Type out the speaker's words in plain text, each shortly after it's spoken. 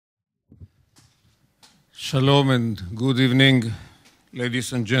Shalom and good evening,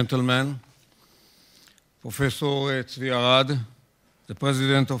 ladies and gentlemen. Professor Tzvi Arad, the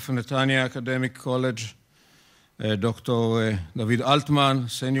president of Netanya Academic College, Dr. David Altman,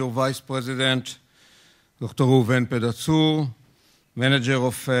 senior vice president, Dr. Reuven Pedatzur, manager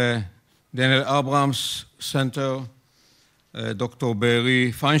of Daniel Abrams Center, Dr.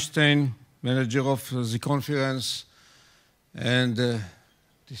 Be'eri Feinstein, manager of the conference, and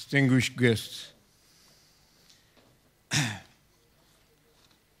distinguished guests.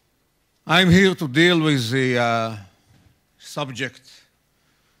 I'm here to deal with the subject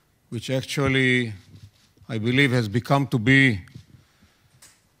which actually I believe has become to be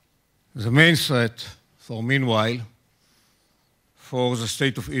the main threat for meanwhile for the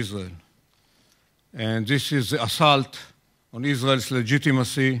state of Israel. And this is the assault on Israel's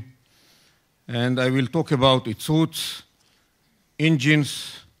legitimacy, and I will talk about its roots,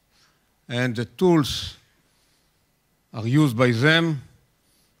 engines, and the tools are used by them,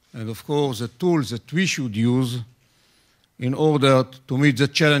 and of course the tools that we should use in order to meet the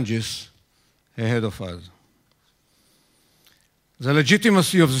challenges ahead of us. The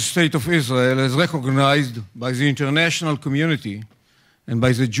legitimacy of the State of Israel is recognized by the international community and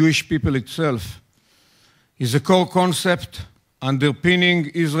by the Jewish people itself is a core concept underpinning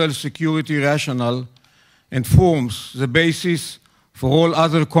Israel's security rationale and forms the basis for all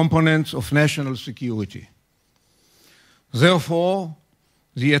other components of national security. Therefore,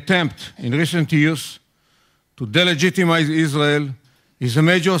 the attempt in recent years to delegitimize Israel is a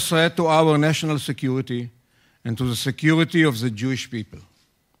major threat to our national security and to the security of the Jewish people.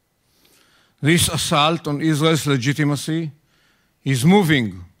 This assault on Israel's legitimacy is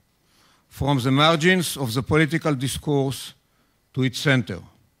moving from the margins of the political discourse to its center,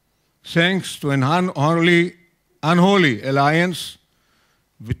 thanks to an unholy alliance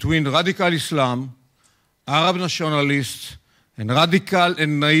between radical Islam, Arab nationalists, and radical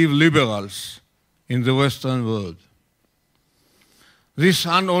and naive liberals in the Western world. This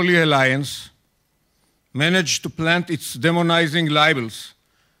unholy alliance managed to plant its demonizing libels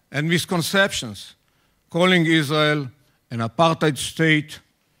and misconceptions, calling Israel an apartheid state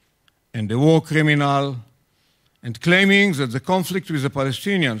and a war criminal, and claiming that the conflict with the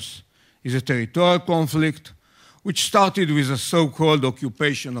Palestinians is a territorial conflict which started with the so-called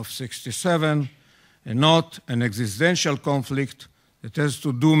occupation of '67 and not an existential conflict that has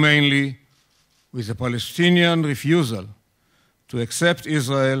to do mainly with the Palestinian refusal to accept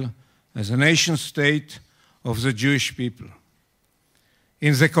Israel as a nation-state of the Jewish people.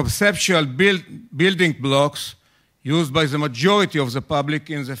 In the conceptual building blocks used by the majority of the public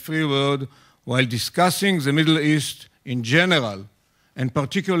in the free world while discussing the Middle East in general, and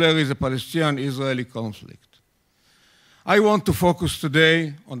particularly the Palestinian-Israeli conflict. I want to focus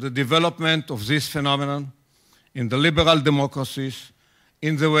today on the development of this phenomenon in the liberal democracies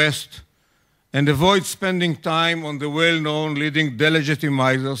in the West and avoid spending time on the well-known leading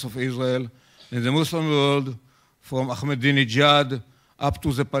delegitimizers of Israel in the Muslim world, from Ahmadinejad up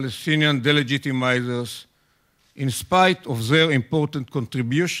to the Palestinian delegitimizers, in spite of their important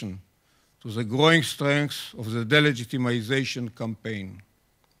contribution to the growing strength of the delegitimization campaign.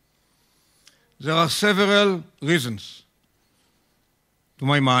 There are several reasons, to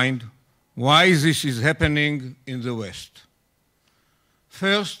my mind, why this is happening in the West.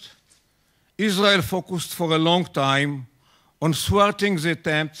 First, Israel focused for a long time on thwarting the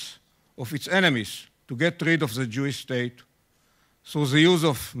attempts of its enemies to get rid of the Jewish state through the use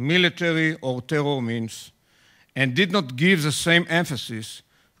of military or terror means, and did not give the same emphasis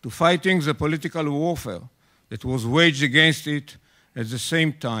to fighting the political warfare that was waged against it at the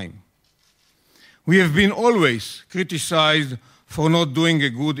same time. We have been always criticized for not doing a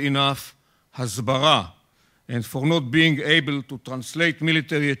good enough hasbara and for not being able to translate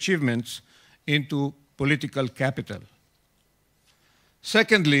military achievements into political capital.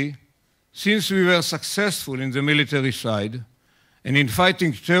 Secondly, since we were successful in the military side and in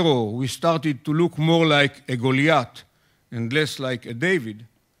fighting terror, we started to look more like a Goliath and less like a David.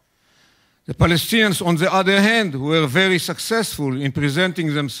 The Palestinians, on the other hand, were very successful in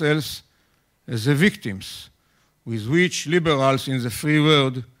presenting themselves as the victims with which liberals in the free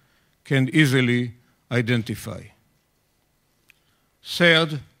world can easily identify.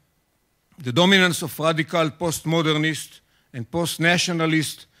 Third, the dominance of radical postmodernist and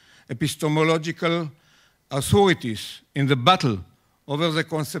post-nationalist epistemological authorities in the battle over the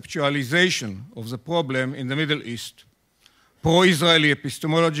conceptualization of the problem in the Middle East. Pro-Israeli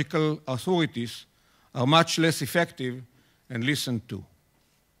epistemological authorities are much less effective and listened to.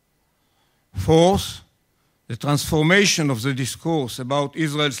 Fourth, the transformation of the discourse about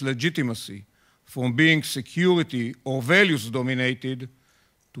Israel's legitimacy from being security or values dominated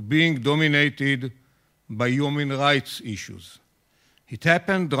to being dominated by human rights issues. It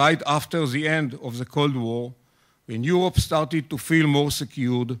happened right after the end of the Cold War, when Europe started to feel more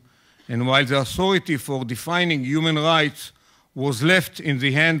secured, and while the authority for defining human rights was left in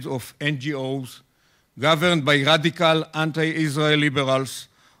the hands of NGOs, governed by radical anti-Israel liberals,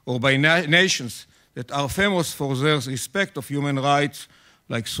 or by nations that are famous for their respect of human rights,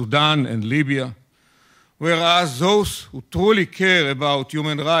 like Sudan and Libya, whereas those who truly care about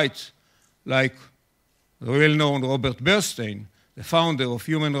human rights, like the well-known Robert Bernstein, the founder of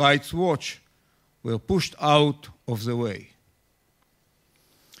Human Rights Watch, were pushed out of the way.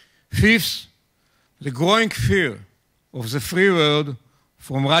 Fifth, the growing fear of the free world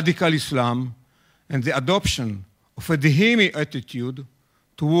from radical Islam and the adoption of a dhimmi attitude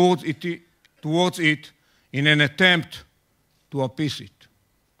towards it in an attempt to appease it.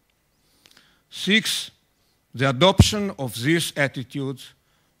 Sixth, the adoption of these attitudes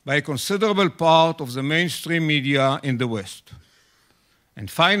by a considerable part of the mainstream media in the West. And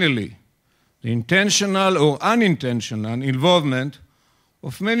finally, the intentional or unintentional involvement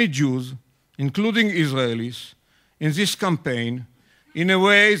of many Jews, including Israelis, in this campaign in a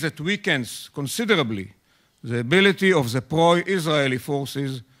way that weakens considerably the ability of the pro-Israeli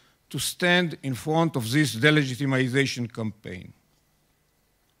forces to stand in front of this delegitimization campaign.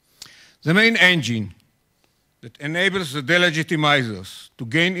 The main engine that enables the delegitimizers to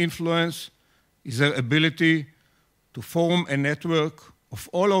gain influence is their ability to form a network of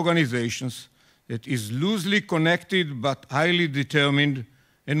all organizations that is loosely connected but highly determined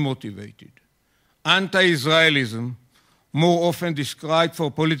and motivated. Anti-Israelism, more often described for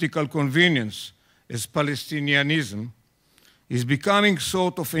political convenience as Palestinianism, is becoming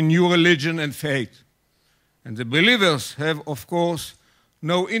sort of a new religion and faith. And the believers have, of course,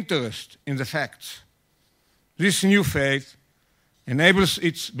 no interest in the facts. This new faith enables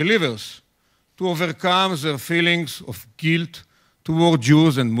its believers to overcome their feelings of guilt toward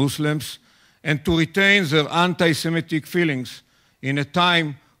Jews and Muslims and to retain their anti-Semitic feelings in a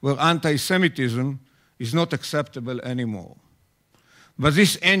time where anti-Semitism is not acceptable anymore. But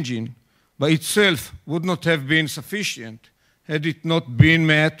this engine by itself would not have been sufficient had it not been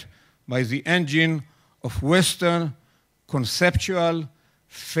met by the engine of Western conceptual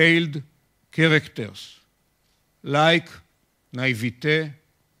failed characters like naivete,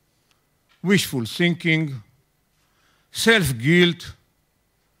 wishful thinking, self-guilt,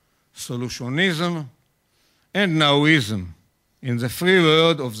 solutionism, and Naoism in the free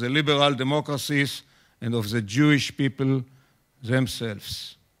world of the liberal democracies and of the Jewish people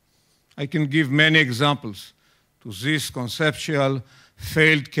themselves. I can give many examples to these conceptual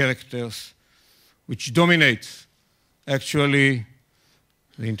failed characters which dominate actually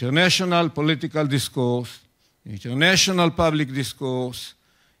the international political discourse, the international public discourse,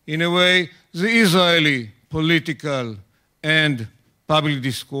 in a way the Israeli political and public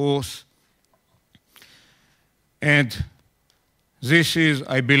discourse. And this is,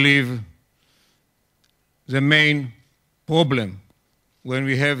 I believe, the main problem when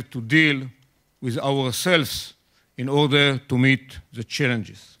we have to deal with ourselves in order to meet the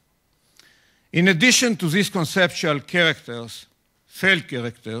challenges. In addition to these conceptual characters, failed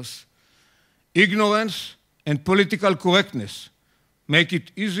characters, ignorance and political correctness make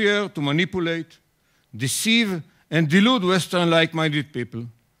it easier to manipulate, deceive, and delude Western like-minded people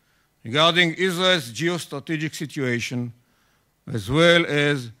regarding Israel's geostrategic situation as well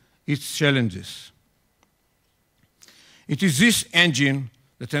as its challenges. It is this engine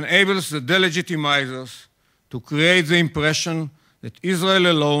that enables the delegitimizers to create the impression that Israel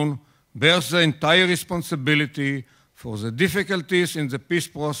alone bears the entire responsibility for the difficulties in the peace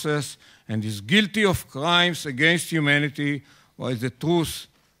process and is guilty of crimes against humanity, while the truth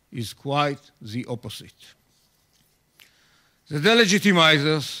is quite the opposite. The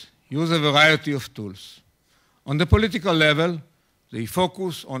delegitimizers use a variety of tools. On the political level, they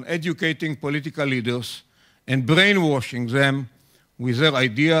focus on educating political leaders and brainwashing them with their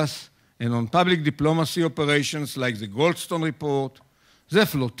ideas, and on public diplomacy operations like the Goldstone Report, the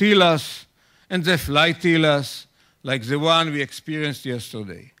flotillas, and the flightillas, like the one we experienced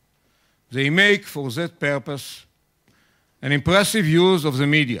yesterday. They make, for that purpose, an impressive use of the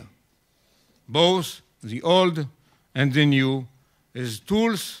media, both the old and the new, as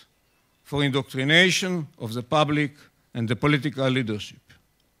tools for indoctrination of the public and the political leadership.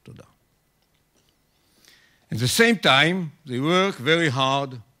 At the same time, they work very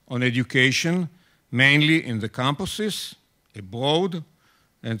hard on education, mainly in the campuses, abroad,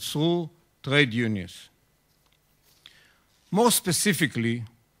 and through trade unions. More specifically,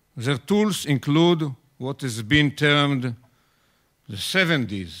 Their tools include what has been termed the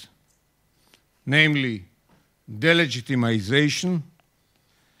 70s, namely delegitimization,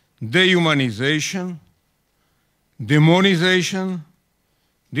 dehumanization, demonization,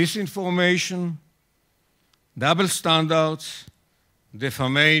 disinformation, double standards,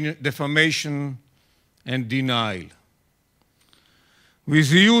 defamation, and denial. With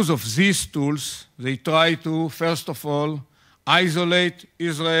the use of these tools, they try to, first of all, isolate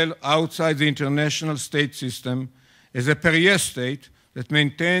Israel outside the international state system as a pariah state that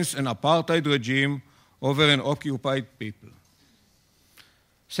maintains an apartheid regime over an occupied people.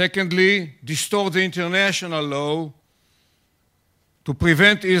 Secondly, distort the international law to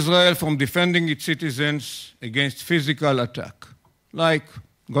prevent Israel from defending its citizens against physical attack, like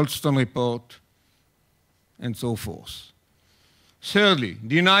Goldstone Report and so forth. Thirdly,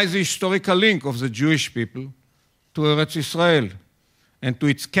 deny the historical link of the Jewish people to Eretz Israel and to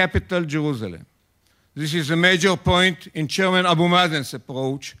its capital, Jerusalem. This is a major point in Chairman Abu Mazen's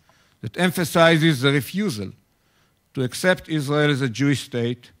approach that emphasizes the refusal to accept Israel as a Jewish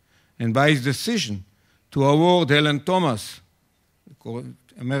state, and by his decision to award Helen Thomas,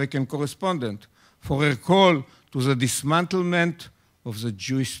 American correspondent, for her call to the dismantlement of the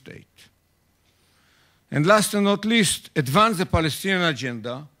Jewish state. And last and not least, advance the Palestinian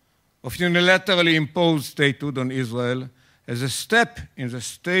agenda of unilaterally imposed statehood on Israel as a step in the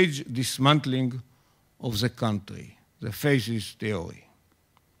staged dismantling of the country, the fascist theory.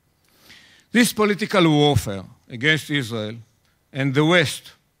 This political warfare against Israel and the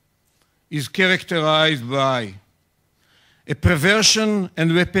West is characterized by a perversion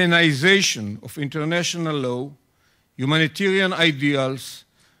and weaponization of international law, humanitarian ideals,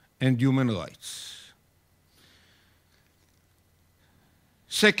 and human rights.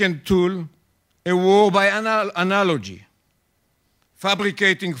 Second tool, a war by analogy,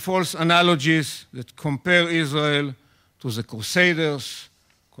 fabricating false analogies that compare Israel to the Crusaders,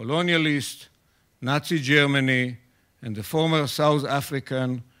 colonialists, Nazi Germany, and the former South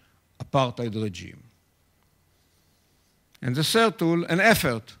African apartheid regime. And the third tool, an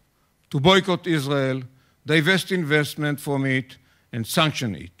effort to boycott Israel, divest investment from it, and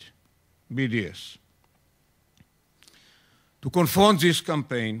sanction it, BDS. To confront this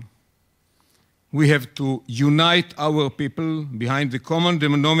campaign, we have to unite our people behind the common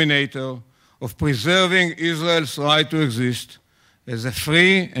denominator of preserving Israel's right to exist as a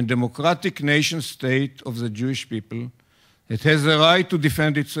free and democratic nation state of the Jewish people that has the right to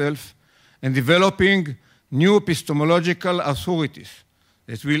defend itself, and developing new epistemological authorities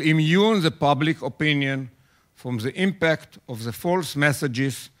that will immune the public opinion from the impact of the false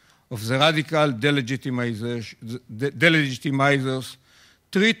messages of the radical delegitimizers,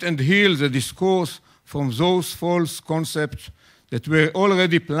 treat and heal the discourse from those false concepts that were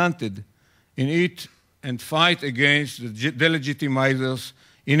already planted in it, and fight against the delegitimizers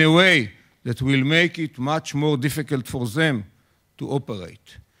in a way that will make it much more difficult for them to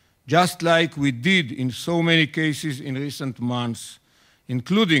operate, just like we did in so many cases in recent months,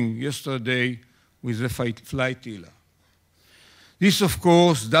 including yesterday with the flotilla. This, of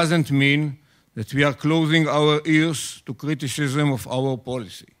course, doesn't mean that we are closing our ears to criticism of our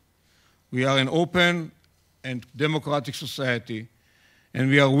policy. We are an open and democratic society, and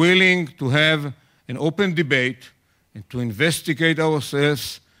we are willing to have an open debate and to investigate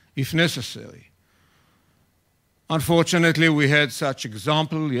ourselves if necessary. Unfortunately, we had such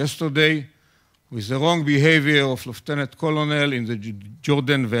example yesterday with the wrong behavior of Lieutenant Colonel in the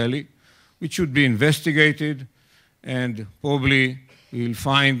Jordan Valley, which should be investigated, and probably we will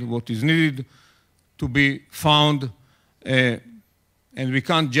find what is needed to be found, and we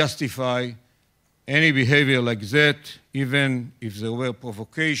can't justify any behavior like that, even if there were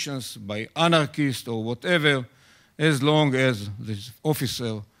provocations by anarchists or whatever, as long as this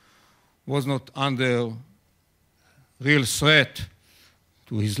officer was not under real threat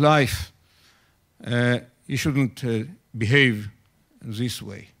to his life. He shouldn't behave this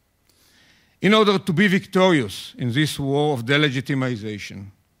way. In order to be victorious in this war of delegitimization,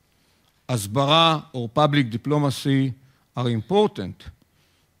 Hasbara or public diplomacy are important,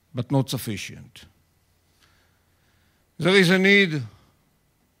 but not sufficient. There is a need,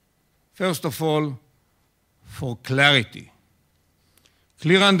 first of all, for clarity,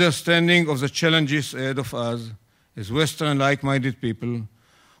 clear understanding of the challenges ahead of us as Western like-minded people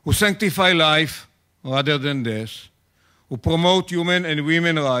who sanctify life rather than death, who promote human and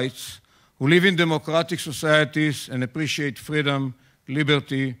women's rights, who live in democratic societies and appreciate freedom,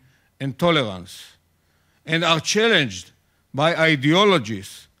 liberty, and tolerance, and are challenged by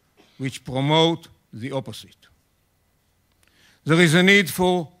ideologies which promote the opposite. There is a need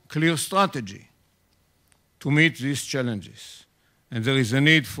for clear strategy to meet these challenges. And there is a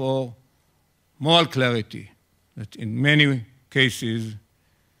need for moral clarity that in many cases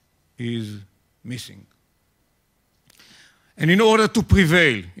is missing. And in order to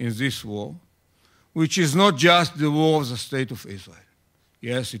prevail in this war, which is not just the war of the State of Israel,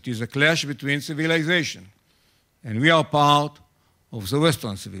 yes, it is a clash between civilization, and we are part of the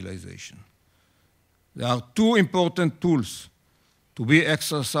Western civilization. There are two important tools to be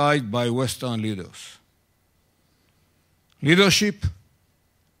exercised by Western leaders: leadership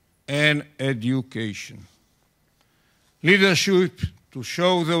and education. Leadership to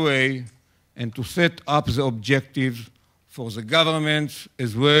show the way and to set up the objectives for the governments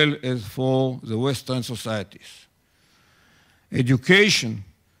as well as for the Western societies. Education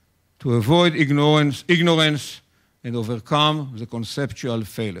to avoid ignorance and overcome the conceptual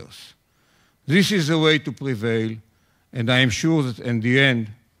failures. This is the way to prevail, and I am sure that in the end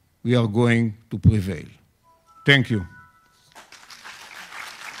we are going to prevail. Thank you.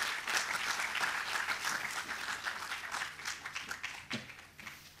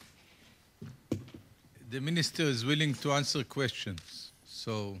 The minister is willing to answer questions,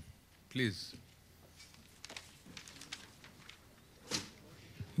 so please.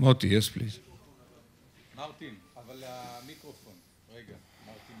 Moti, yes, please. מרטין, אבל המיקרופון. רגע,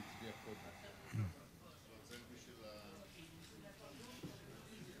 מרטין הצביע קודם.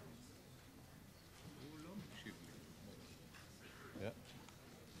 הוא לא מקשיב לי.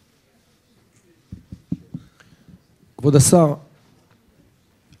 כבוד השר,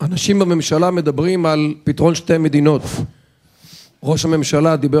 אנשים בממשלה מדברים על פתרון שתי מדינות. ראש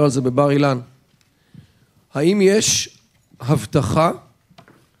הממשלה דיבר על זה בבר אילן. האם יש הבטחה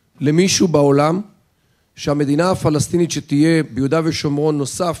למישהו בעולם שהמדינה הפלסטינית שתהיה ביהודה ושומרון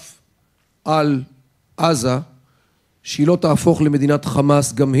נוסף על עזה, שהיא לא תהפוך למדינת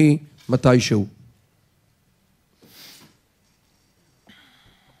חמאס גם היא מתישהו?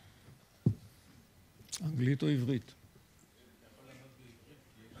 אנגלית או עברית?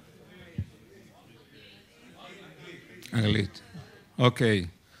 Anglit. Okay.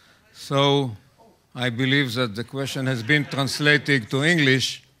 So I believe that the question has been translated to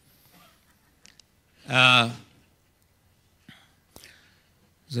English.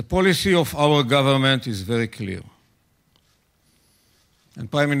 The policy of our government is very clear. And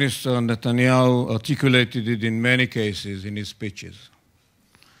Prime Minister Netanyahu articulated it in many cases in his speeches.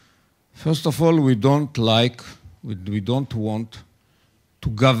 First of all, we don't want to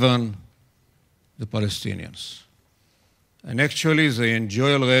govern the Palestinians. And actually, they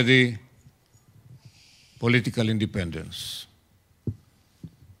enjoy already political independence.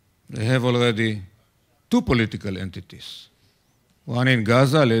 They have already two political entities. One in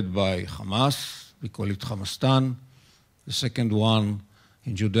Gaza, led by Hamas, we call it Hamastan. The second one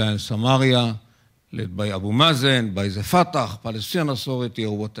in Judea and Samaria, led by Abu Mazen, by the Fatah, Palestinian Authority,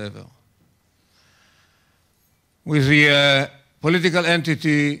 or whatever. With the political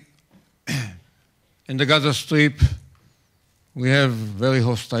entity in the Gaza Strip, we have very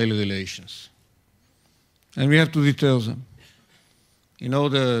hostile relations. And we have to deter them. In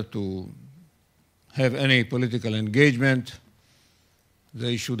order to have any political engagement,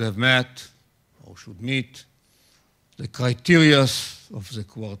 they should have met or should meet the criteria of the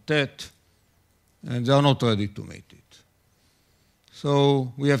quartet, and they are not ready to meet it.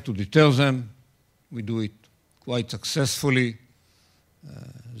 So we have to deter them. We do it quite successfully.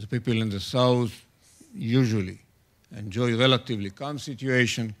 The people in the south usually enjoy relatively calm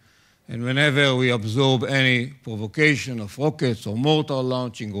situation, and whenever we absorb any provocation of rockets or mortar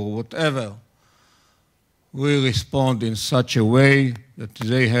launching or whatever, we respond in such a way that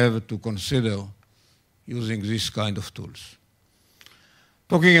they have to consider using this kind of tools.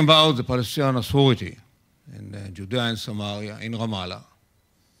 Talking about the Palestinian Authority in Judea and Samaria, in Ramallah,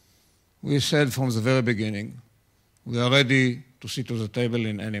 we said from the very beginning, we are ready to sit to the table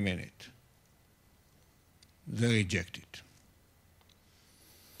in any minute. They reject it.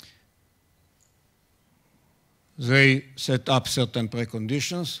 They set up certain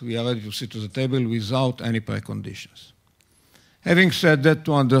preconditions. We are ready to sit to the table without any preconditions. Having said that,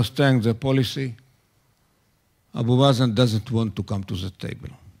 to understand the policy, Abu Mazen doesn't want to come to the table.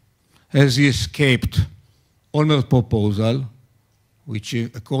 As he escaped Olmert's proposal, which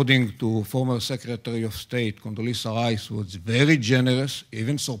according to former Secretary of State Condoleezza Rice was very generous,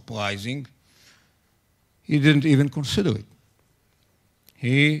 even surprising, he didn't even consider it.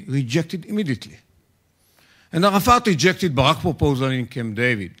 He rejected immediately. And Arafat rejected Barak's proposal in Camp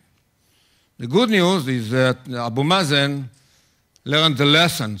David. The good news is that Abu Mazen learned the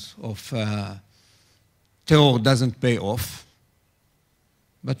lessons of terror doesn't pay off.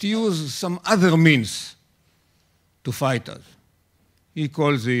 but use some other means to fight us. He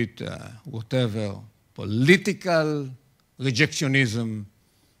calls it whatever, political rejectionism,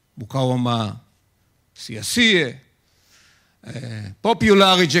 מוקאוומה سياسية,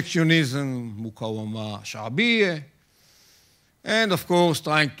 popular rejectionism, مقاومة شعبية, and of course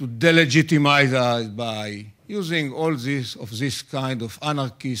trying to delegitimize us by using all this kind of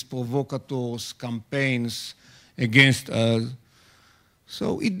anarchist provocateurs, campaigns against us.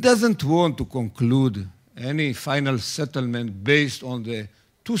 So it doesn't want to conclude any final settlement based on the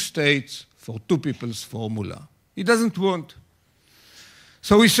two states for two peoples formula. It doesn't want.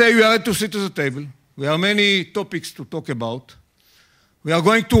 So we say we are ready to sit at the table. We have many topics to talk about. We are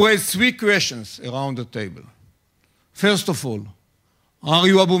going to raise three questions around the table. First of all, are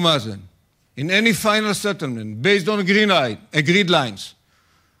you, Abu Mazen, in any final settlement based on agreed lines,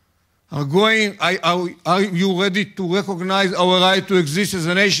 are you ready to recognize our right to exist as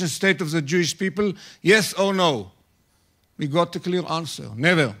a nation state of the Jewish people? Yes or no? We got a clear answer.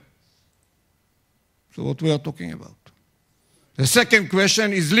 Never. So what we are talking about? The second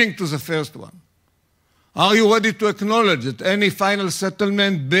question is linked to the first one. Are you ready to acknowledge that any final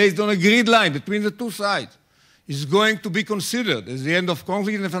settlement based on agreed line between the two sides is going to be considered as the end of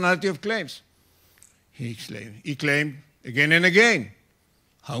conflict and the finality of claims? He claimed again and again.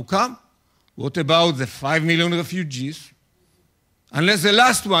 How come? What about the 5 million refugees? Unless the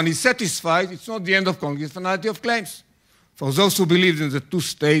last one is satisfied, it's not the end of conflict, it's the finality of claims. For those who believe in the two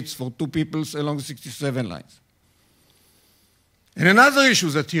states for two peoples along the 67 lines. And another issue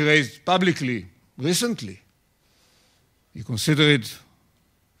that he raised publicly recently, he considered it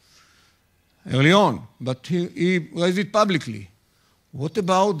early on, but he raised it publicly. What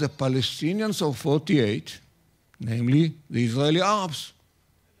about the Palestinians of 48, namely the Israeli Arabs?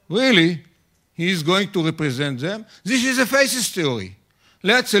 Really? He is going to represent them? This is a fascist theory.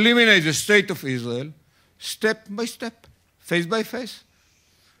 Let's eliminate the state of Israel step by step, face by face.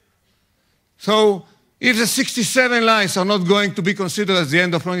 So, if the 67 lines are not going to be considered as the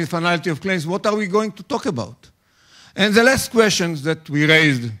end of the finality of claims, what are we going to talk about? And the last questions that we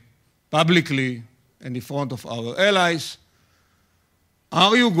raised publicly and in front of our allies,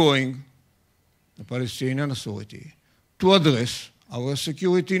 are you going, the Palestinian Authority, to address our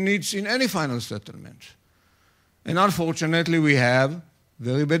security needs in any final settlement? And unfortunately, we have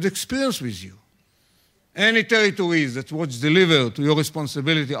very bad experience with you. Any territories that was delivered to your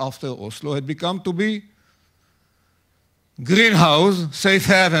responsibility after Oslo had become to be greenhouse, safe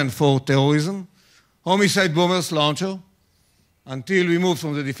haven for terrorism, homicide bombers launcher, until we moved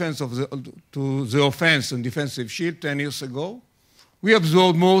from the defense to the offense and defensive shield 10 years ago. We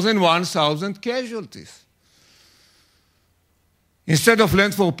absorbed more than 1,000 casualties. Instead of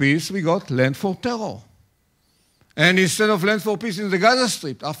land for peace, we got land for terror. And instead of land for peace in the Gaza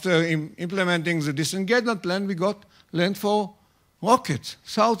Strip, after implementing the disengagement plan, we got land for rockets,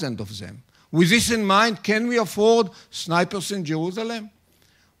 thousands of them. With this in mind, can we afford snipers in Jerusalem?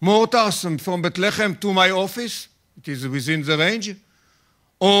 Mortars from Bethlehem to my office, it is within the range?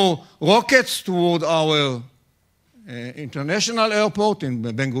 Or rockets toward our international airport, in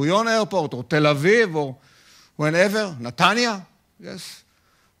Ben Gurion Airport, or Tel Aviv, or whenever, Netanya? Yes.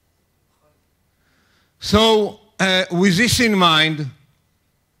 So, with this in mind,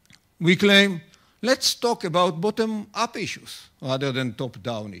 we claim, let's talk about bottom-up issues rather than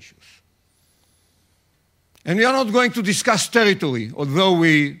top-down issues. And we are not going to discuss territory, although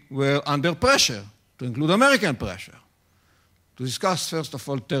we were under pressure, to include American pressure, to discuss, first of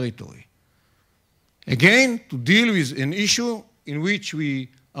all, territory. Again, to deal with an issue in which we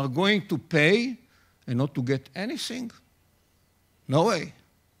are going to pay and not to get anything. No way.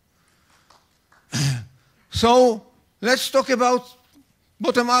 So let's talk about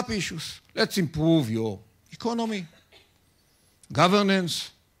bottom-up issues. Let's improve your economy,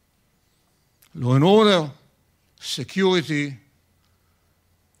 governance, law and order, security,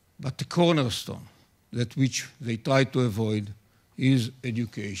 but the cornerstone, that which they try to avoid, is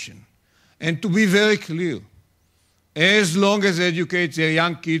education. And to be very clear, as long as they educate their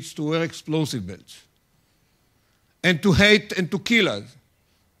young kids to wear explosive belts and to hate and to kill us,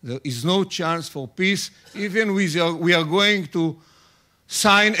 there is no chance for peace, even we are going to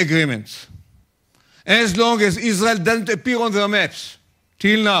sign agreements. As long as Israel doesn't appear on their maps,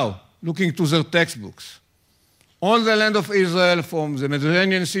 till now, looking to their textbooks, all the land of Israel from the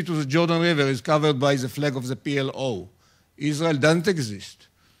Mediterranean Sea to the Jordan River is covered by the flag of the PLO. Israel doesn't exist.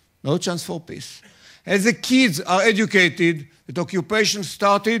 No chance for peace. As the kids are educated, the occupation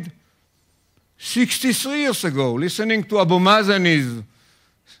started 63 years ago, listening to Abu Mazen's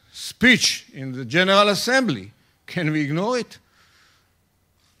speech in the General Assembly. Can we ignore it?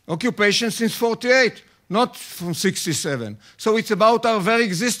 occupation since 48, not from 67. So it's about our very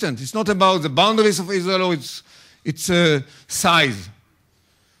existence. It's not about the boundaries of Israel or its size.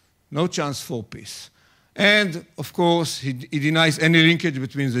 No chance for peace. And, of course, he denies any linkage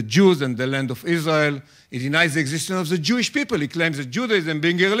between the Jews and the land of Israel. He denies the existence of the Jewish people. He claims that Judaism,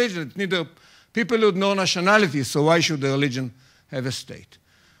 being a religion, it's neither peoplehood nor nationality, so why should the religion have a state?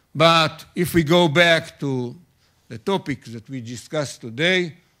 But if we go back to the topic that we discussed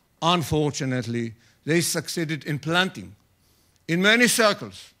today, unfortunately, they succeeded in planting in many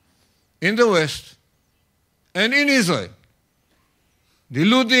circles, in the West and in Israel,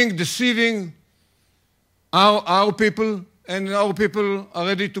 deluding, deceiving our people, and our people are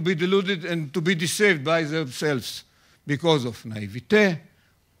ready to be deluded and to be deceived by themselves because of naivete,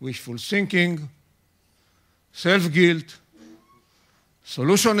 wishful thinking, self-guilt,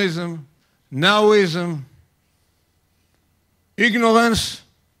 solutionism, nowism, ignorance,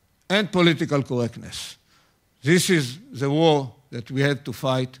 and political correctness. This is the war that we had to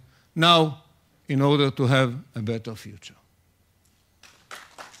fight now in order to have a better future.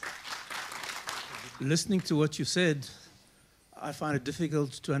 Listening to what you said, I find it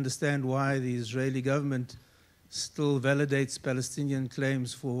difficult to understand why the Israeli government still validates Palestinian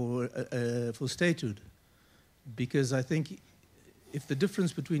claims for statehood. Because I think if the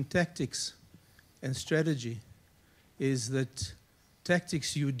difference between tactics and strategy is that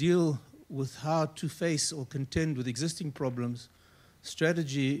tactics, you deal with how to face or contend with existing problems.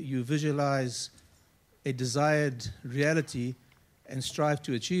 Strategy, you visualize a desired reality and strive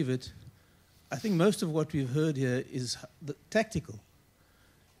to achieve it. I think most of what we've heard here is tactical.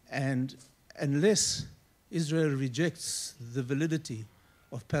 And unless Israel rejects the validity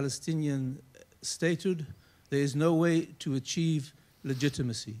of Palestinian statehood, there is no way to achieve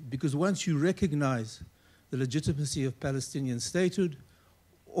legitimacy. Because once you recognize the legitimacy of Palestinian statehood,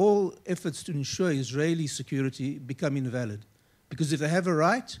 all efforts to ensure Israeli security become invalid. Because if they have a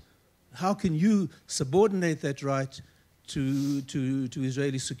right, how can you subordinate that right to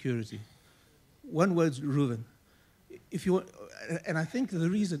Israeli security? One word, Reuven. If you want, and I think the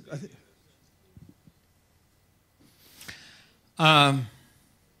reason...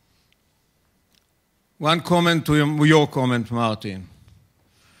 One comment to your comment, Martin.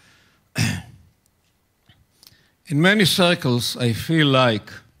 In many circles, I feel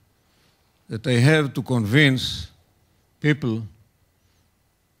like that I have to convince people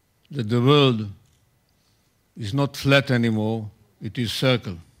that the world is not flat anymore, it is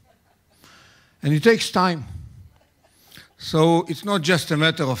circle. And it takes time. So it's not just a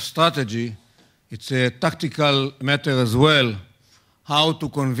matter of strategy, it's a tactical matter as well, how to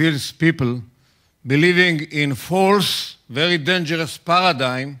convince people believing in false, very dangerous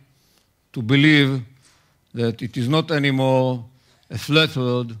paradigm to believe that it is not anymore a flat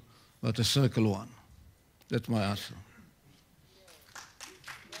world, but a circle one. That's my answer.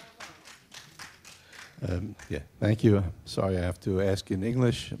 Yeah, thank you. Sorry, I have to ask in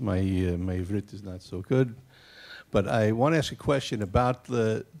English. My Ivrit is not so good. But I want to ask a question about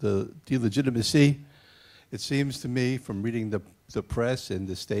the delegitimacy. It seems to me, from reading the press in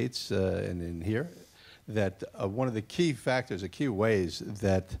the States and in here, that one of the key factors, the key ways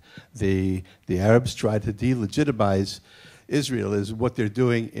that the Arabs try to delegitimize Israel is what they're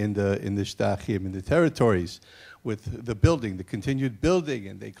doing in the Shtachim, in the territories, with the building, the continued building,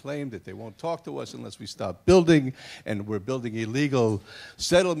 and they claim that they won't talk to us unless we stop building, and we're building illegal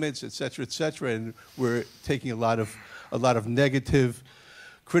settlements, et cetera, and we're taking a lot of negative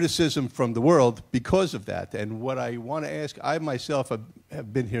criticism from the world because of that. And what I want to ask, I myself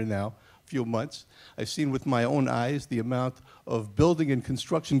have been here now a few months. I've seen with my own eyes the amount of building and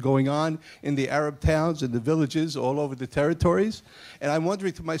construction going on in the Arab towns and the villages all over the territories. And I'm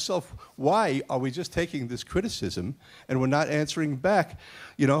wondering to myself, why are we just taking this criticism and we're not answering back?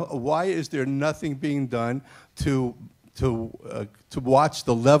 You know, why is there nothing being done to watch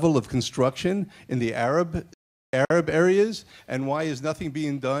the level of construction in the Arab areas, and why is nothing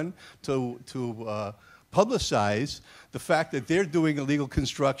being done to publicize the fact that they're doing illegal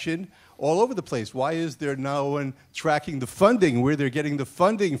construction all over the place? Why is there no one tracking the funding, where they're getting the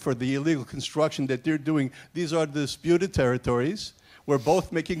funding for the illegal construction that they're doing? These are disputed territories. We're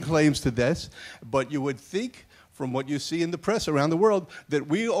both making claims to this, but you would think, from what you see in the press around the world, that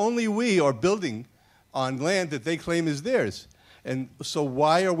only we are building on land that they claim is theirs. And so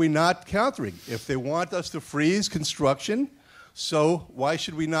why are we not countering? If they want us to freeze construction, so why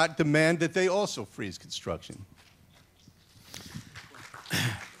should we not demand that they also freeze construction?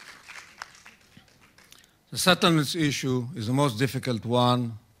 The settlements issue is the most difficult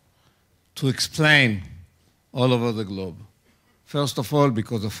one to explain all over the globe. First of all,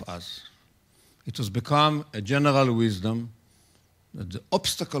 because of us. It has become a general wisdom that the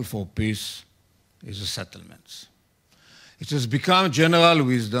obstacle for peace is the settlements. It has become general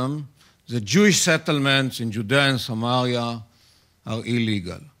wisdom that Jewish settlements in Judea and Samaria are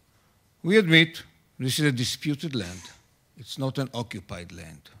illegal. We admit this is a disputed land. It's not an occupied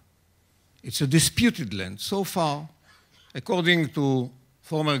land. It's a disputed land. So far, according to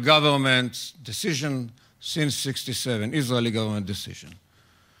former government's decision since 1967, Israeli government decision.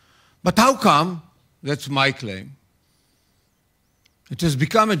 But how come, that's my claim, it has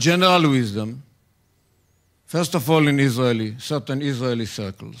become a general wisdom, first of all in certain Israeli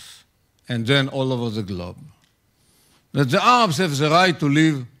circles, and then all over the globe, that the Arabs have the right to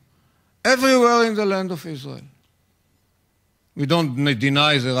live everywhere in the land of Israel. We don't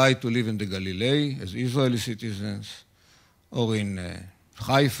deny the right to live in the Galilee as Israeli citizens, or in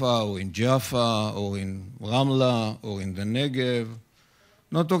Haifa, or in Jaffa, or in Ramla, or in the Negev.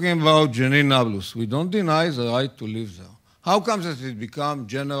 Not talking about Jenin, Nablus. We don't deny the right to live there. How comes that it become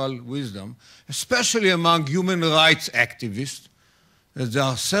general wisdom, especially among human rights activists, that there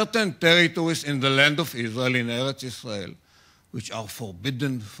are certain territories in the land of Israel, in Eretz Israel, which are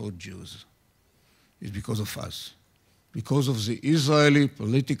forbidden for Jews? It's because of us, because of the Israeli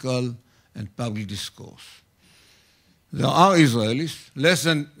political and public discourse. There are Israelis, less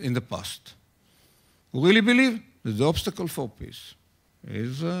than in the past, who really believe that the obstacle for peace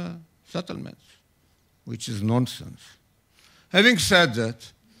is settlements, which is nonsense. Having said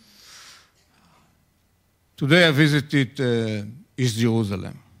that, today I visited East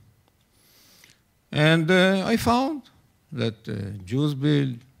Jerusalem. And I found that Jews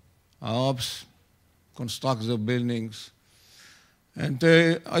build, Arabs construct their buildings. And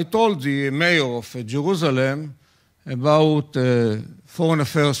I told the mayor of Jerusalem about foreign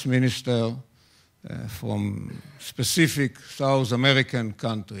affairs minister from specific South American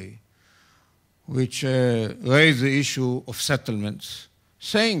country, which raised the issue of settlements,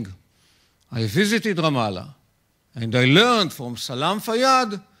 saying, I visited Ramallah, and I learned from Salam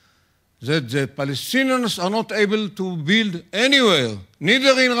Fayyad that the Palestinians are not able to build anywhere,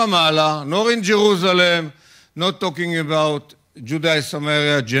 neither in Ramallah nor in Jerusalem, not talking about Judea,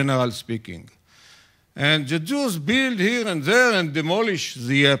 Samaria, general speaking. And the Jews build here and there and demolish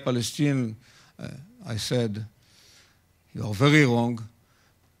the Palestinian. I said, you are very wrong.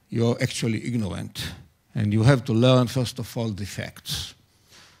 You are actually ignorant. And you have to learn, first of all, the facts.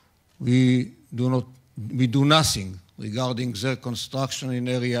 We do nothing regarding their construction in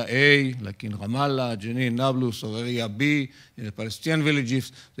Area A, like in Ramallah, Jenin, Nablus, or Area B, in the Palestinian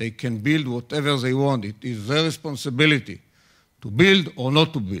villages. They can build whatever they want. It is their responsibility to build or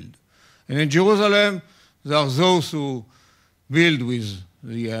not to build. And in Jerusalem, there are those who build with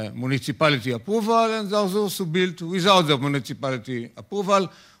the municipality approval, and there are those who build without the municipality approval.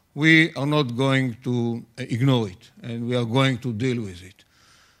 We are not going to ignore it, and we are going to deal with it.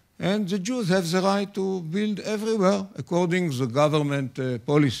 And the Jews have the right to build everywhere according to the government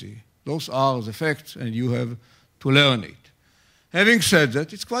policy. Those are the facts, and you have to learn it. Having said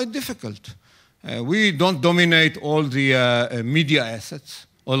that, it's quite difficult. We don't dominate all the media assets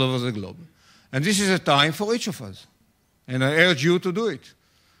all over the globe. And this is a time for each of us. And I urge you to do it,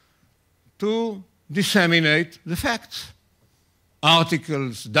 to disseminate the facts.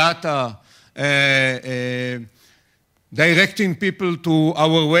 Articles, data, directing people to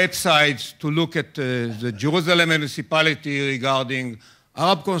our websites to look at the Jerusalem municipality regarding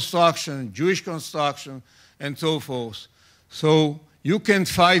Arab construction, Jewish construction, and so forth. So you can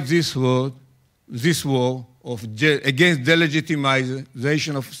fight this war against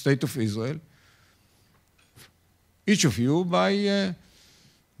delegitimization of the State of Israel, each of you, by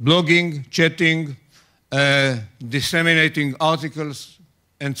blogging, chatting, disseminating articles,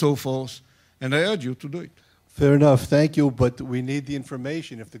 and so forth. And I urge you to do it. Fair enough. Thank you. But we need the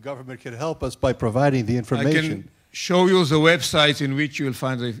information. If the government can help us by providing the information. I can show you the websites in which you will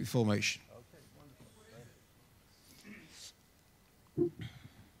find the information.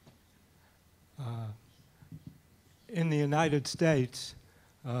 In the United States,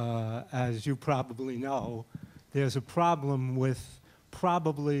 as you probably know, there's a problem with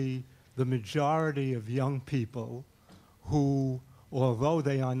probably the majority of young people who, although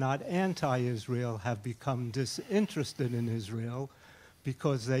they are not anti-Israel, have become disinterested in Israel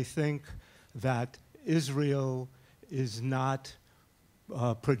because they think that Israel is not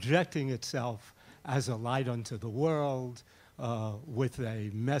projecting itself as a light unto the world with a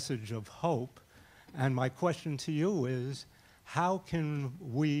message of hope. And my question to you is, how can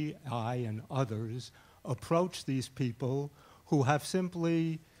we, I and others, approach these people who have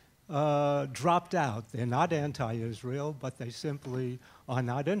simply dropped out. They're not anti-Israel, but they simply are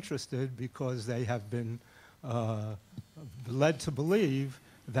not interested because they have been led to believe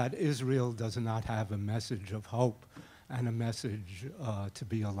that Israel does not have a message of hope and a message to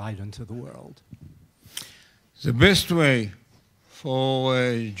be a light unto the world. The best way for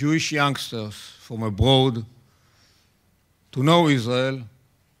Jewish youngsters from abroad to know Israel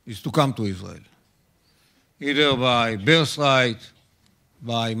is to come to Israel, either by birthright,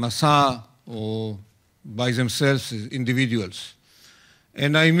 by Masa, or by themselves as individuals.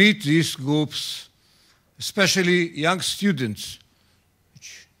 And I meet these groups, especially young students,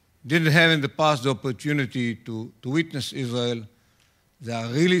 which didn't have in the past the opportunity to witness Israel. They are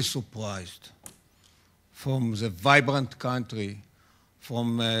really surprised from the vibrant country,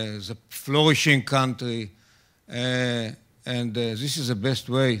 from the flourishing country, and this is the best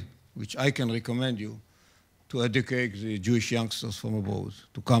way, which I can recommend you, to educate the Jewish youngsters from abroad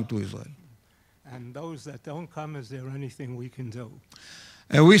to come to Israel. And those that don't come, is there anything we can do?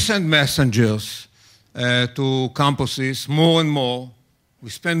 We send messengers to campuses more and more. We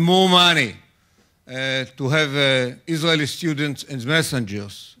spend more money to have Israeli students and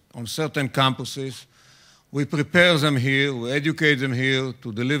messengers on certain campuses. We prepare them here, we educate them here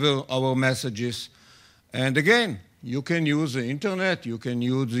to deliver our messages. And again, you can use the internet, you can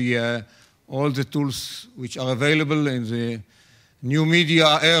use all the tools which are available in the new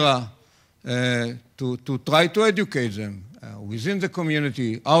media era to try to educate them within the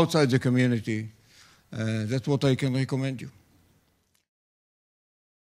community, outside the community. That's what I can recommend you.